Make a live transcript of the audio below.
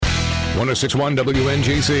106.1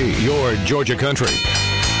 WNGC, your Georgia country.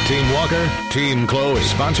 Team Walker, Team Chloe.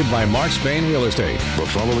 Sponsored by Mark Spain Real Estate. The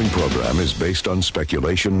following program is based on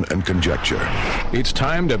speculation and conjecture. It's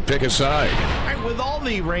time to pick a side. All right, with all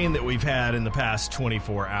the rain that we've had in the past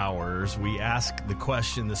 24 hours, we asked the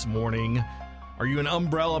question this morning, are you an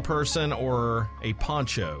umbrella person or a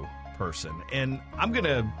poncho person? And I'm going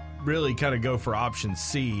to really kind of go for option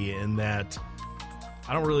C in that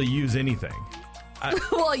I don't really use anything.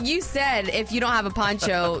 Well, you said if you don't have a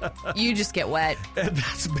poncho, you just get wet. And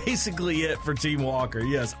that's basically it for Team Walker.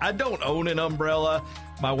 Yes, I don't own an umbrella.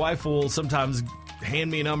 My wife will sometimes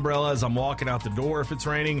hand me an umbrella as I'm walking out the door if it's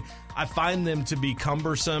raining. I find them to be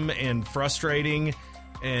cumbersome and frustrating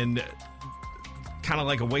and kind of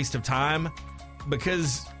like a waste of time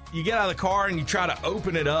because you get out of the car and you try to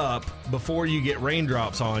open it up before you get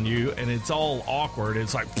raindrops on you, and it's all awkward.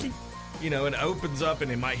 It's like, you know, it opens up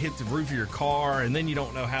and it might hit the roof of your car, and then you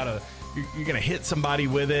don't know how to, you're going to hit somebody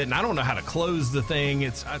with it, and I don't know how to close the thing.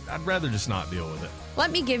 I'd rather just not deal with it.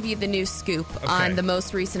 Let me give you the new scoop on the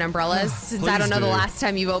most recent umbrellas, since I don't know do. the last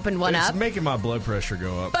time you've opened one up. It's making my blood pressure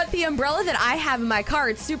go up. But the umbrella that I have in my car,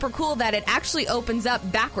 it's super cool that it actually opens up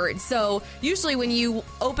backwards. So usually when you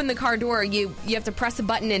open the car door, you have to press a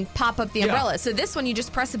button and pop up the umbrella. So this one, you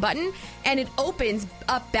just press a button and it opens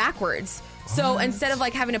up backwards. So instead of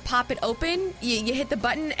like having to pop it open, you hit the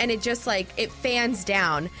button and it just like, it fans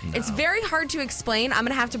down. No. It's very hard to explain. I'm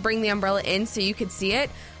going to have to bring the umbrella in so you could see it.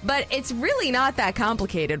 But it's really not that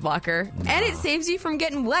complicated, Walker. No. And it saves you from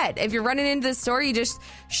getting wet. If you're running into the store, you just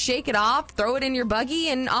shake it off, throw it in your buggy,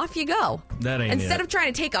 and off you go. That ain't Instead of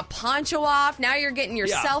trying to take a poncho off, now you're getting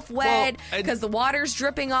yourself wet because the water's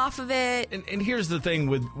dripping off of it. And here's the thing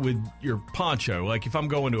with your poncho. Like if I'm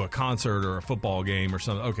going to a concert or a football game or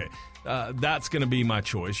something, okay, that's going to be my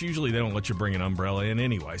choice. Usually they don't let you bring an umbrella in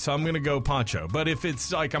anyway, so I'm going to go poncho. But if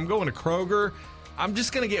it's like I'm going to Kroger, I'm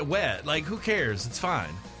just going to get wet. Like, who cares? It's fine.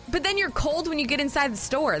 But then you're cold when you get inside the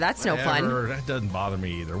store. That's no fun. That doesn't bother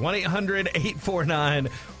me either.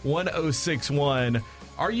 1-800-849-1061.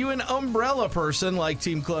 Are you an umbrella person like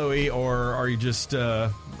Team Chloe, or are you just,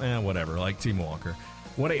 whatever, like Team Walker?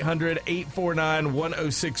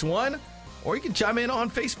 1-800-849-1061. Or you can chime in on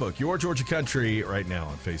Facebook, Your Georgia Country, right now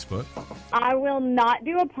on Facebook. I will not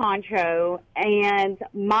do a poncho, and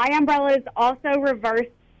my umbrella is also reversed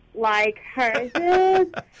like hers is.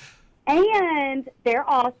 And they're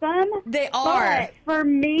awesome. They are. But for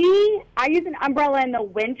me, I use an umbrella in the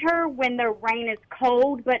winter when the rain is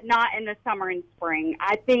cold, but not in the summer and spring.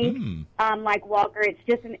 I think, like Walker, it's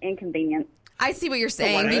just an inconvenience. I see what you're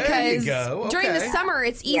saying, because during the summer,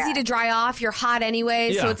 it's easy to dry off. You're hot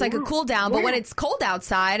anyway, so it's like a cool down. But when it's cold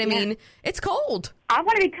outside, I mean, it's cold. I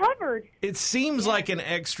want to be covered. It seems like an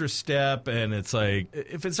extra step, and it's like,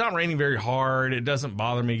 if it's not raining very hard, it doesn't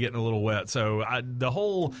bother me getting a little wet. So the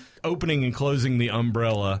whole opening and closing the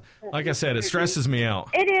umbrella, like I said, it stresses me out.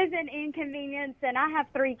 It is an inconvenience, and I have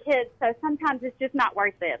 3 kids, so sometimes it's just not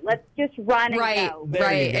worth it. Let's just run and go.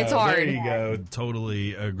 Right, it's hard. There you go.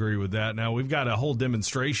 Totally agree with that. Now, we've got a whole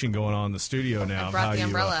demonstration going on in the studio now of how you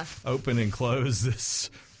open and close this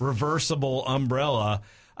reversible umbrella.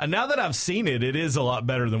 Now that I've seen it, it is a lot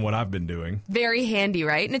better than what I've been doing. Very handy,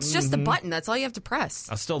 right? And it's just a button. That's all you have to press.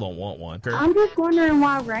 I still don't want one. I'm just wondering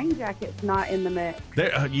why rain jacket's not in the mix.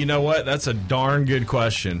 You know what? That's a darn good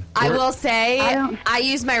question. I will say, I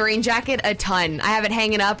use my rain jacket a ton. I have it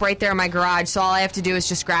hanging up right there in my garage, so all I have to do is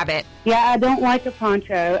just grab it. Yeah, I don't like a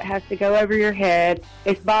poncho. It has to go over your head.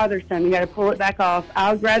 It's bothersome. You got to pull it back off.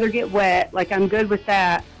 I would rather get wet. Like, I'm good with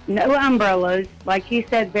that. No umbrellas. Like he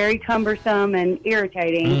said, very cumbersome and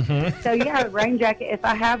irritating. Mm-hmm. So, yeah, rain jacket, if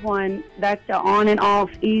I have one, that's on and off,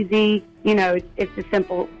 easy. You know, it's a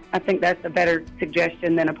simple, I think that's a better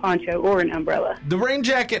suggestion than a poncho or an umbrella. The rain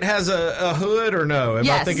jacket has a hood or no? Am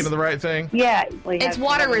I thinking of the right thing? Yeah. It's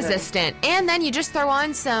water resistant. And then you just throw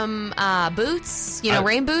on some boots,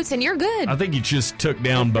 rain boots, and you're good. I think you just took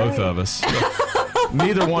down both of us.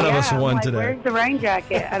 Neither one of us won today. Where's the rain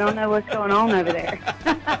jacket? I don't know what's going on over there.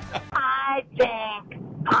 I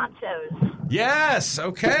think ponchos. Yes,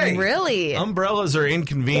 okay. Really? Umbrellas are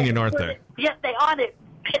inconvenient, aren't they? Yes, they are. They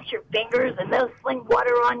pinch your fingers and they'll sling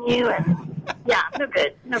water on you. And yeah, no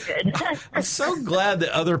good. No good. I'm so glad that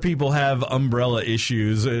other people have umbrella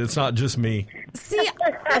issues. It's not just me. See,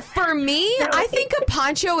 for me, I think a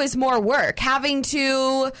poncho is more work. Having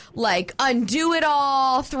to, undo it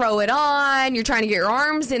all, throw it on. You're trying to get your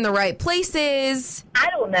arms in the right places. I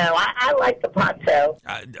don't know. I like the poncho.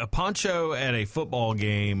 A poncho at a football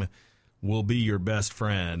game will be your best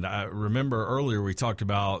friend. I remember earlier we talked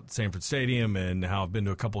about Sanford Stadium and how I've been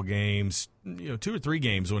to a couple games, 2 or 3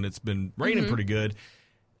 games when it's been raining pretty good.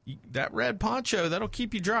 that red poncho, that'll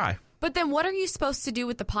keep you dry. But then what are you supposed to do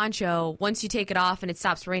with the poncho once you take it off and it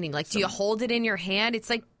stops raining? Like, do you hold it in your hand? It's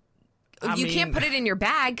like, you can't put it in your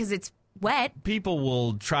bag because it's wet. People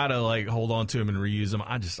will try to like hold on to them and reuse them.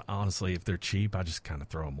 I just honestly, if they're cheap, I just kind of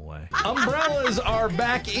throw them away. Umbrellas are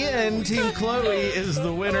back in. Team Chloe is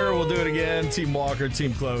the winner. We'll do it again. Team Walker,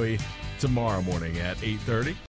 Team Chloe tomorrow morning at 8:30.